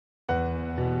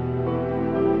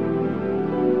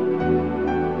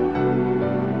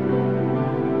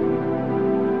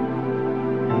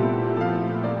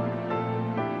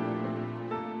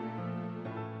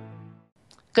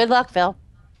Good luck, Phil.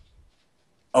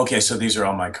 Okay, so these are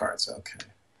all my cards. Okay.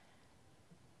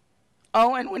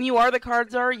 Oh, and when you are the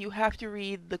card czar, you have to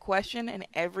read the question and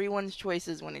everyone's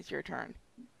choices when it's your turn.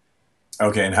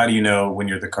 Okay, and how do you know when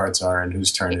you're the cards are and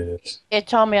whose turn It, it is? it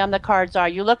told me on the cards are.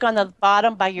 You look on the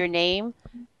bottom by your name.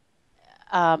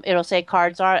 It'll say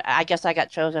cards are. I guess I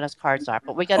got chosen as cards are,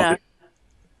 but we're Okay. gonna,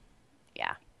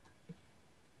 yeah.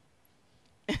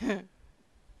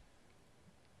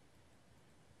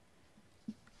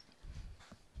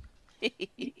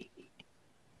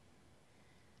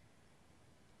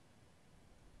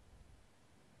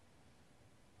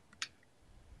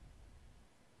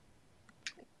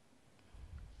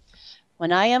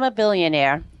 When I am a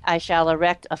billionaire, I shall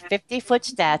erect a 50-foot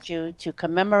statue to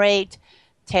commemorate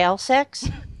tail sex.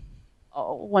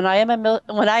 Oh, when I am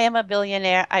a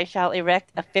billionaire, I shall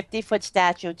erect a 50-foot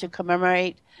statue to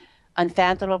commemorate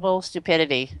unfathomable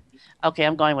stupidity. Okay,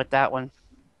 I'm going with that one.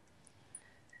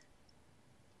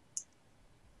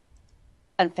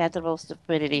 Unfathomable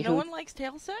stupidity. No Who? one likes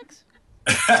tail sex?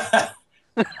 I'm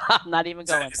not even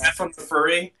going Is there. that from the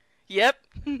furry? Yep.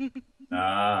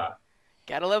 Ah.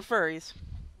 Gotta love furries.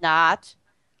 Not.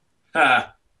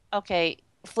 Ha. Okay,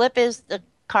 flip is the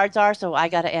cards are, so I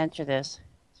got to answer this.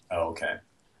 Oh, okay.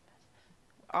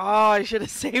 Oh, I should have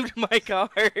saved my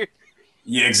card.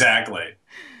 Yeah, exactly.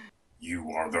 You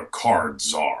are the card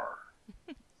czar.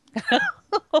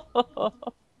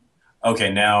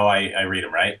 Okay, now I read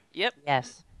them, right? Yep.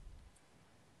 Yes.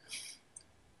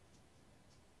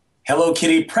 Hello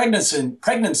Kitty pregnancy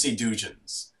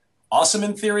doogens. Awesome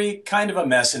in theory, kind of a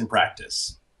mess in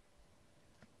practice.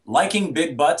 Liking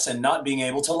big butts and not being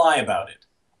able to lie about it.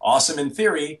 Awesome in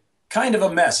theory, kind of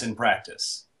a mess in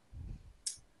practice.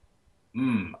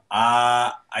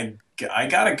 I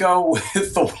gotta go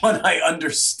with the one I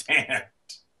understand.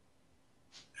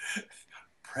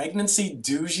 Pregnancy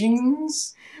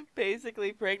doogens?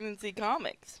 Basically, pregnancy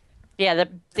comics. Yeah,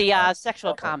 the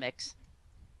sexual comics.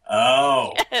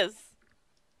 Oh. Yes.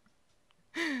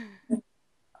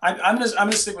 I'm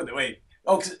gonna stick with it. Wait.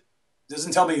 Oh, 'cause it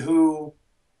doesn't tell me who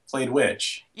played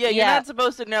which. Yeah, you're Yeah. not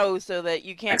supposed to know so that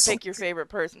you can't Excellent. pick your favorite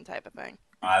person type of thing.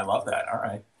 I love that. All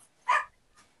right.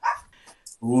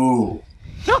 Ooh.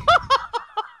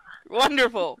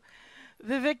 Wonderful.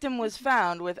 The victim was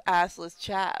found with assless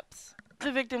chaps.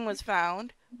 The victim was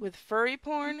found with furry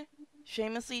porn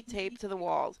shamelessly taped to the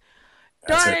walls.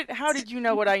 That's Darn it. it, how did you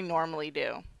know what I normally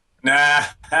do? Nah.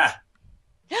 Ha.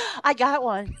 I got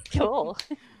one. Cool.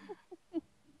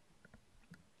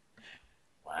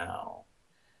 Wow.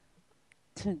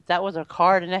 That was a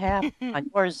card and a half on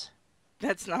yours.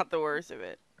 That's not the worst of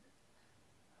it.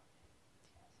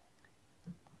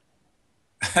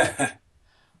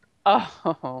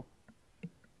 Oh.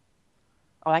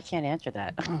 Oh, I can't answer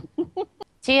that.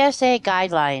 TSA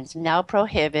guidelines now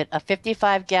prohibit a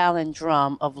 55-gallon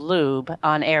drum of lube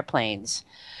on airplanes.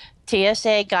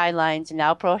 TSA guidelines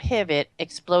now prohibit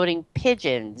exploding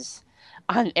pigeons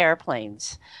on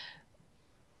airplanes.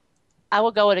 I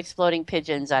will go with exploding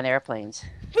pigeons on airplanes.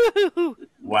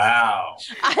 Wow.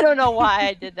 I don't know why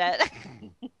I did that.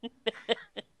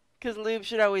 Because lube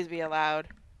should always be allowed.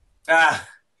 Ah,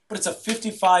 but it's a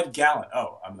 55-gallon.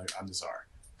 Oh, I'm the czar.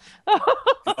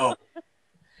 Oh,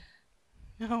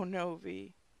 Oh no,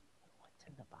 V. What's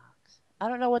in the box? I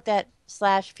don't know what that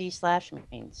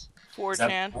 /v/ means. is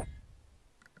that 4chan,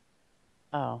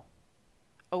 Oh.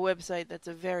 a website that's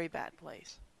a very bad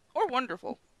place. Or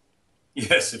wonderful.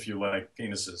 yes, if you like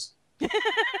penises.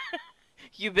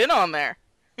 You've been on there.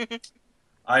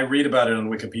 I read about it on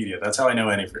Wikipedia. That's how I know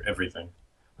everything.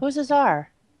 Who's the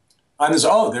czar? I'm the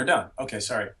czar. Oh, they're done. Okay,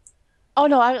 sorry. Oh,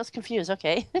 no, I was confused.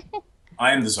 Okay.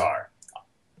 I am the czar.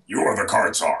 You are the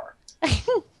card czar.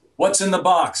 What's in the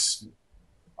box?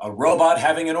 A robot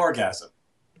having an orgasm.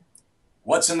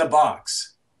 What's in the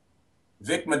box?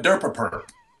 Vic Madurpaper.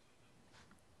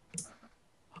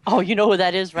 Oh, you know who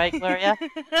that is, right, Gloria?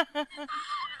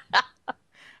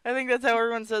 I think that's how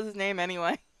everyone says his name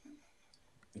anyway.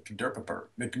 McDurpaper.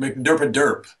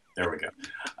 McDurpaderp. There we go.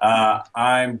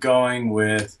 I'm going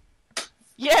with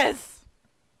Yes!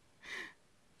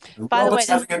 By the way,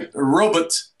 a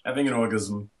robot having an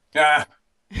orgasm. Ah,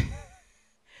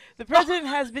 The president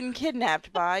has been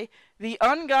kidnapped by the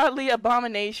ungodly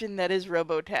abomination that is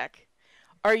Robotech.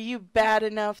 Are you bad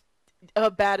enough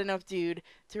dude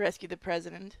to rescue the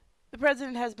president? The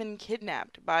president has been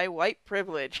kidnapped by white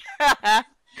privilege. Are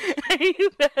you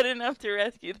bad enough to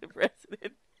rescue the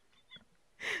president?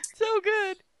 So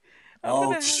good.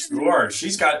 oh, sure.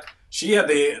 She had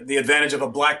the advantage of a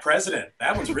black president.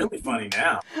 That one's really funny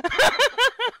now.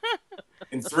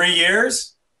 In 3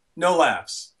 years, no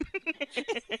laughs.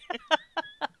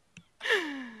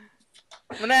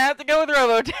 I'm gonna have to go with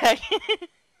Robotech.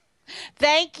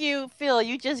 Thank you, Phil.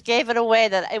 You just gave it away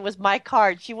that it was my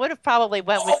card. She would have probably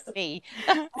went with me.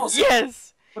 Oh,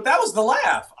 Yes. but that was the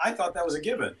laugh. I thought that was a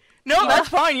given. No, that's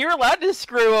fine. You're allowed to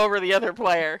screw over the other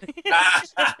player.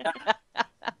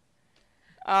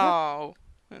 Oh,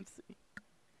 let's see.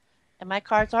 And my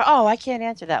cards are. Oh, I can't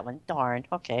answer that one. Darn.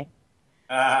 Okay.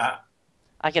 I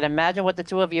can imagine what the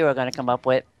two of you are going to come up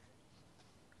with.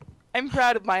 I'm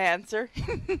proud of my answer.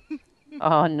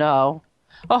 Oh no.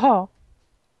 Oh.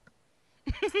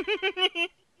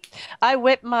 I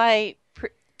whip my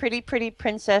pretty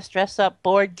princess dress up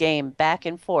board game back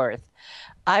and forth.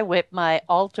 I whip my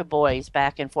altar boys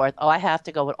back and forth. Oh, I have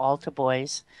to go with altar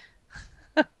boys.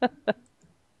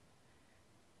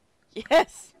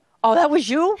 Yes. Oh, that was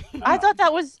you? I thought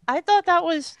that was.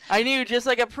 I knew, just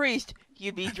like a priest,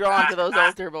 you'd be drawn to those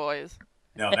altar boys.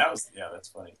 No, that was, yeah, that's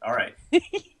funny. All right.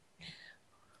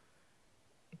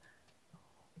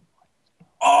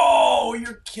 Oh,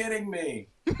 you're kidding me.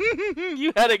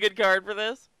 You had a good card for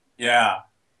this? Yeah.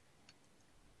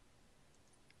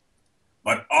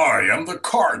 But I am the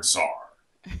card czar.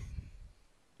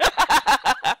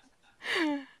 I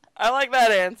like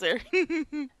that answer.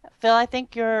 Phil, I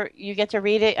think you get to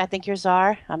read it. I think you're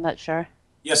czar. I'm not sure.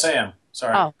 Yes, I am.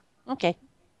 Sorry. Oh, okay.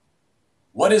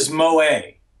 What is Moe?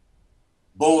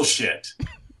 Bullshit.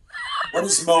 What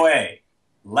is Moe?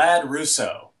 Lad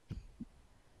Russo.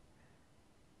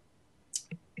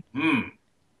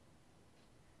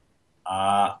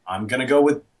 I'm gonna go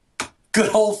with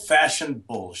good old-fashioned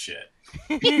bullshit.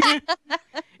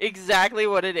 Exactly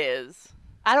what it is.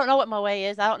 I don't know what Moe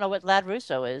is. I don't know what Lad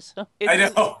Russo is. I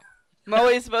know. Moe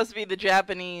is supposed to be the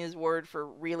Japanese word for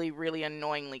really, really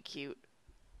annoyingly cute.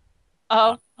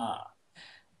 Oh.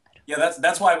 Yeah,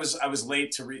 that's why I was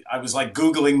late to read. I was like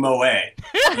Googling Moe.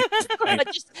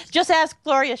 just ask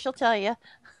Gloria. She'll tell you.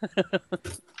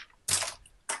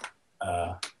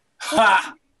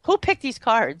 Who picked these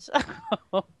cards?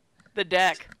 The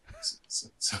deck.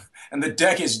 And the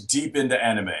deck is deep into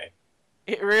anime.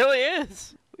 It really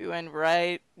is. We went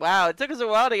right. Wow, it took us a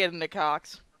while to get into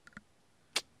cocks.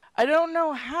 I don't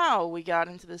know how we got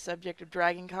into the subject of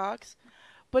dragon cocks,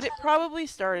 but it probably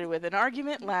started with an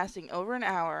argument lasting over an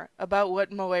hour about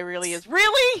what Moe really is.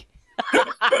 Really?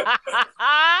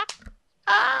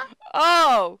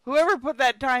 Oh, whoever put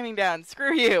that timing down,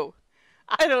 screw you.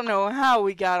 I don't know how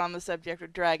we got on the subject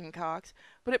of dragon cocks,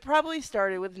 but it probably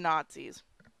started with Nazis.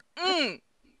 I'm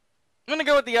gonna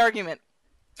go with the argument.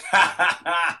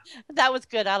 That was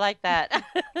good. I like that.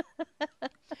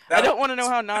 I don't want to know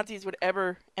how Nazis would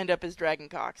ever end up as dragon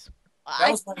cocks.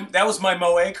 That was my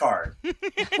Moe card.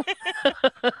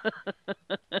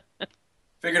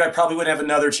 Figured I probably wouldn't have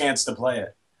another chance to play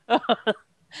it.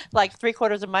 Like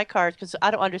 3/4 of my cards, because I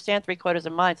don't understand 3/4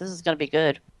 of mine. This is going to be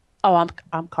good. Oh,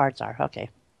 I'm card czar. Okay.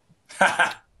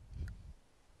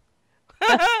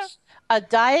 A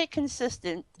diet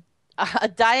consisting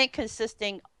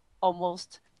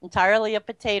almost entirely of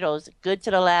potatoes, good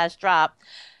to the last drop.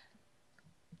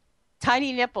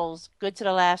 Tiny nipples, good to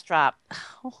the last drop.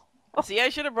 See, I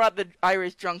should have brought the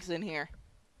Irish drunks in here.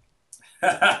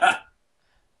 Damn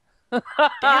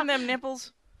them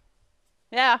nipples.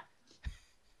 Yeah.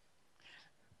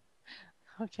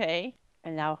 Okay.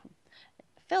 And now,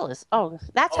 Phyllis. Oh,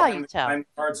 that's how you tell. I'm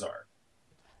card czar.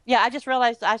 Yeah, I just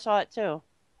realized I saw it too.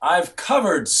 I've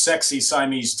covered sexy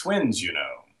Siamese twins, you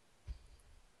know.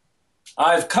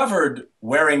 I've covered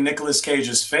wearing Nicolas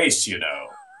Cage's face, you know.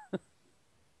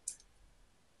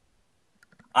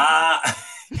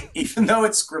 Even though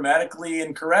it's grammatically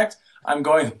incorrect, I'm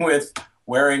going with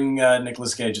wearing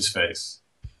Nicolas Cage's face.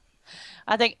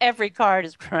 I think every card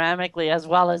is grammatically as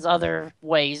well as other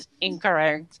ways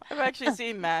incorrect. I've actually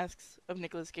seen masks of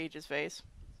Nicolas Cage's face.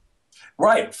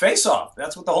 Right, Face Off.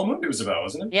 That's what the whole movie was about,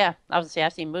 wasn't it? Yeah, I was say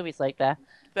I've seen movies like that.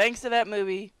 Thanks to that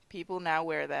movie, people now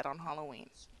wear that on Halloween.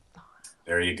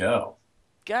 There you go.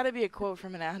 Gotta be a quote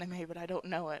from an anime, but I don't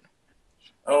know it.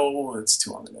 Oh, it's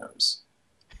too on the nose.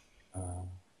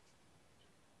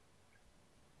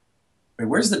 Wait,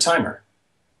 where's the timer?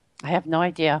 I have no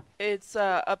idea. It's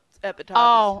up at the top.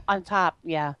 Oh, on top,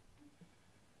 yeah.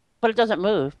 But it doesn't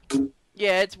move.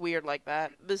 Yeah, it's weird like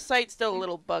that. The site's still a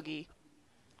little buggy.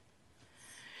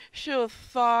 She'll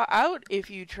thaw out if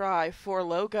you try for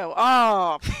logo.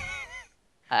 Oh!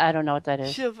 I don't know what that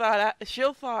is. She'll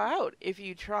thaw out if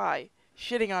you try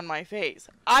shitting on my face.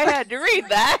 I had to read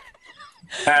that.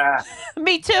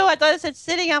 Me too. I thought it said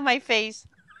sitting on my face.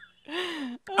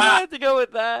 I had to go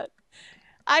with that.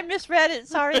 I misread it.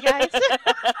 Sorry, guys.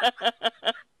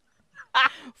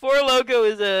 Four Loko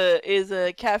is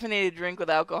a caffeinated drink with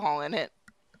alcohol in it.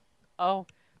 Oh.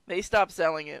 They stopped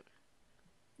selling it.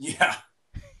 Yeah.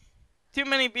 Too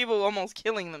many people almost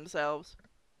killing themselves.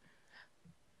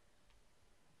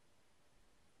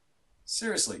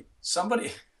 Seriously, somebody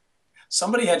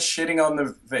had shitting on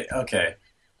the. Okay,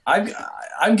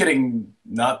 I'm getting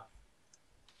not.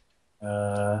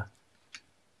 I'm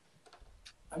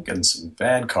getting some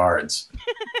bad cards.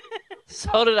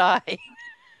 So did I.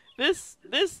 This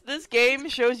game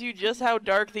shows you just how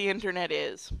dark the internet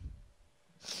is.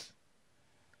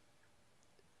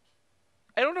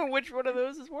 I don't know which one of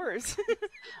those is worse.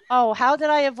 Oh, how did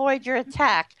I avoid your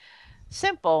attack?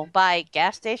 Simple, by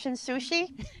gas station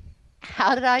sushi.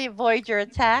 How did I avoid your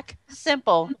attack?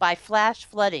 Simple, by flash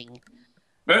flooding.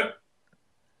 But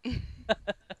Woohoo!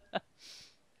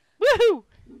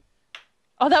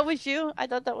 Oh, that was you? I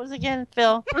thought that was again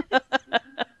Phil.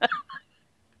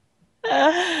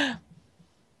 all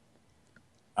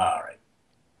right,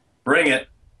 bring it.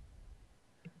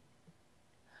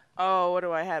 Oh, what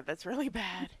do I have? That's really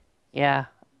bad. Yeah.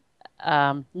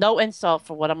 No insult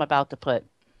for what I'm about to put.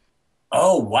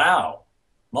 Oh wow,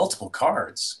 multiple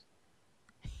cards.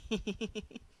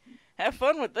 Have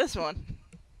fun with this one.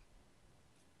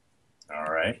 All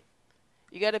right.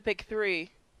 You gotta pick 3.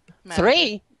 Matt.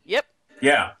 3? Yep.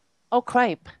 Yeah, Oh,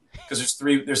 cripe. because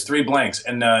there's three blanks,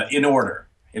 and in the order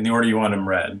you want them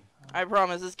read. I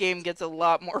promise this game gets a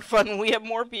lot more fun when we have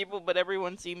more people, but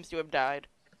everyone seems to have died.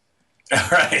 All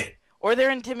right. Or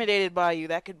they're intimidated by you.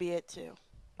 That could be it, too.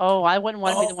 Oh, I wouldn't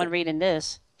want to be the one reading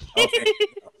this. Okay.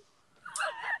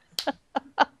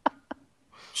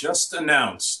 Just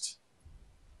announced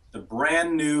the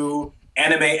brand new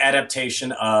anime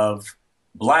adaptation of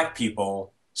Black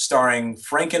People, starring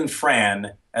Franken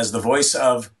Fran as the voice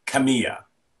of Kamiya.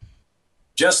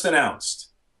 Just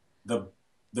announced the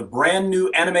brand new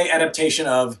anime adaptation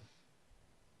of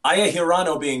Aya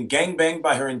Hirano being gangbanged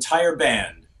by her entire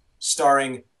band,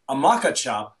 starring Amaka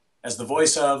Chop as the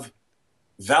voice of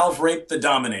Valve Rape the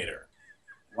Dominator.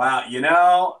 Wow,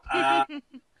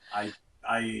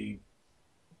 I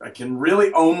can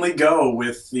really only go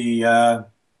with the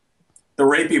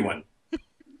rapey one.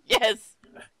 Yes.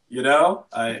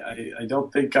 I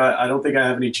don't think I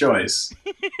have any choice.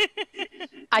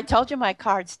 I told you my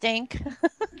cards stink.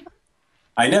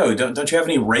 I know. Don't you have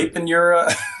any rape in your?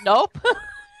 Nope.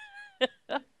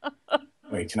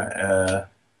 Wait, can I?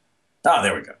 Oh,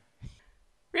 there we go.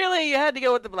 Really, you had to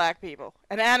go with the Black People.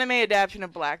 An anime adaptation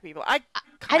of Black People. I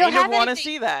I don't kind of have want to anything.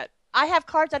 see that. I have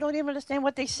cards I don't even understand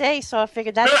what they say, so I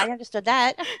figured that I understood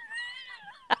that.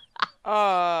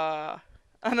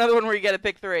 Another one where you got to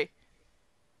pick 3.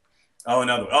 Oh,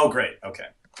 another one. Oh, great. Okay.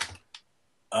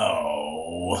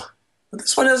 Oh, but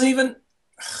this one doesn't even.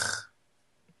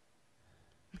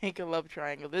 Make a love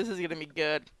triangle. This is gonna be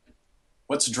good.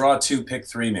 What's draw 2, pick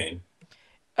 3 mean?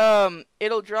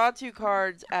 It'll draw 2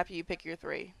 cards after you pick your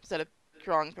 3 instead of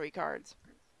drawing 3 cards.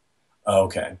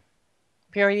 Okay.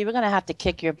 Purity, we're going to have to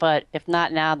kick your butt, if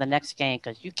not now, the next game,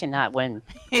 because you cannot win.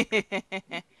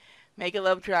 Make a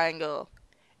love triangle.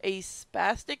 A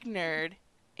spastic nerd,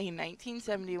 a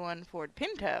 1971 Ford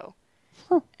Pinto,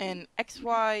 and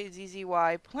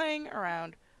XYZZY playing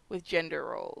around with gender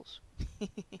roles.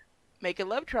 Make a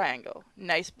love triangle.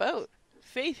 Nice boat.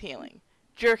 Faith healing.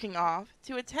 Jerking off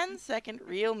to a 10-second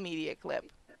real media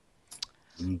clip.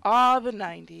 Ah, the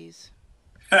 90s.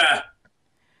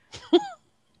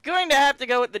 Going to have to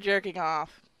go with the jerking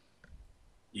off.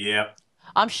 Yep.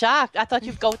 I'm shocked. I thought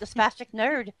you'd go with the spastic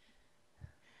nerd.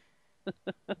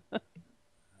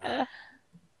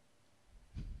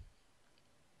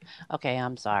 Okay,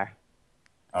 I'm sorry.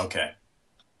 Okay.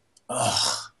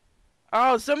 Ugh.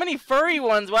 Oh, so many furry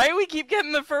ones. Why do we keep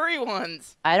getting the furry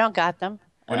ones? I don't got them.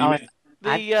 What do you mean?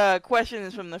 The question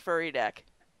is from the furry deck.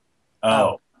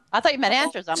 Oh. I thought you meant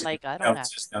answers. I'm like, I No, don't have.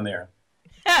 it's just down there.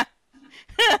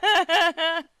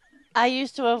 I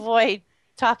used to avoid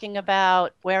talking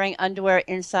about wearing underwear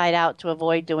inside out to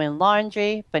avoid doing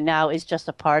laundry, but now it's just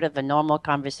a part of the normal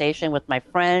conversation with my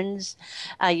friends.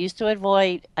 I used to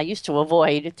avoid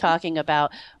talking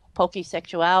about pokey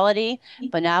sexuality,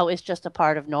 but now it's just a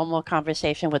part of normal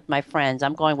conversation with my friends.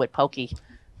 I'm going with pokey.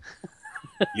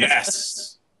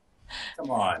 Yes.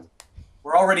 Come on.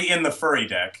 We're already in the furry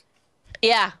deck.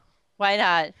 Yeah, why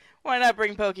not? Why not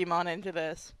bring Pokemon into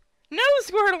this? No,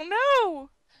 Squirtle, no!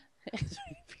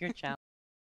 Pure challenge.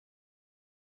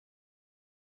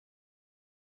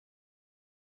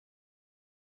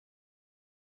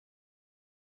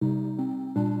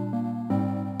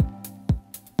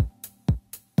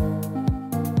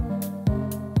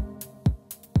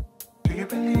 Do you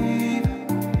believe?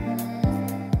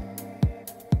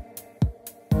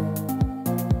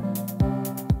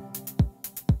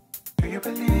 Do you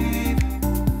believe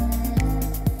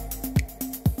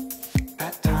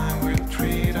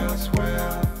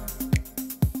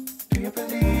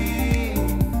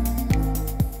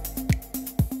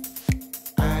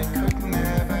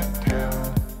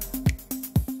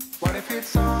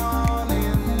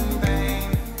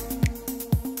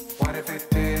What if it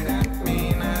didn't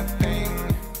mean a thing?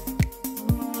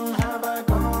 Have I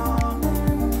gone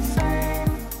insane?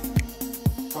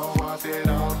 Or was it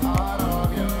all part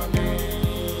of your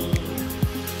game?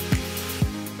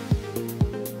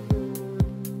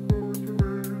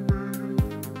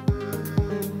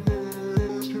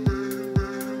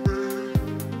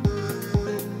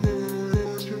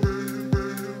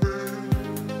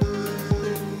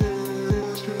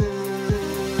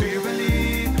 Do you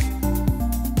believe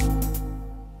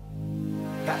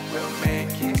that we'll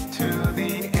make it to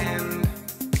the end?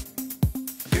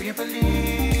 Do you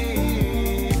believe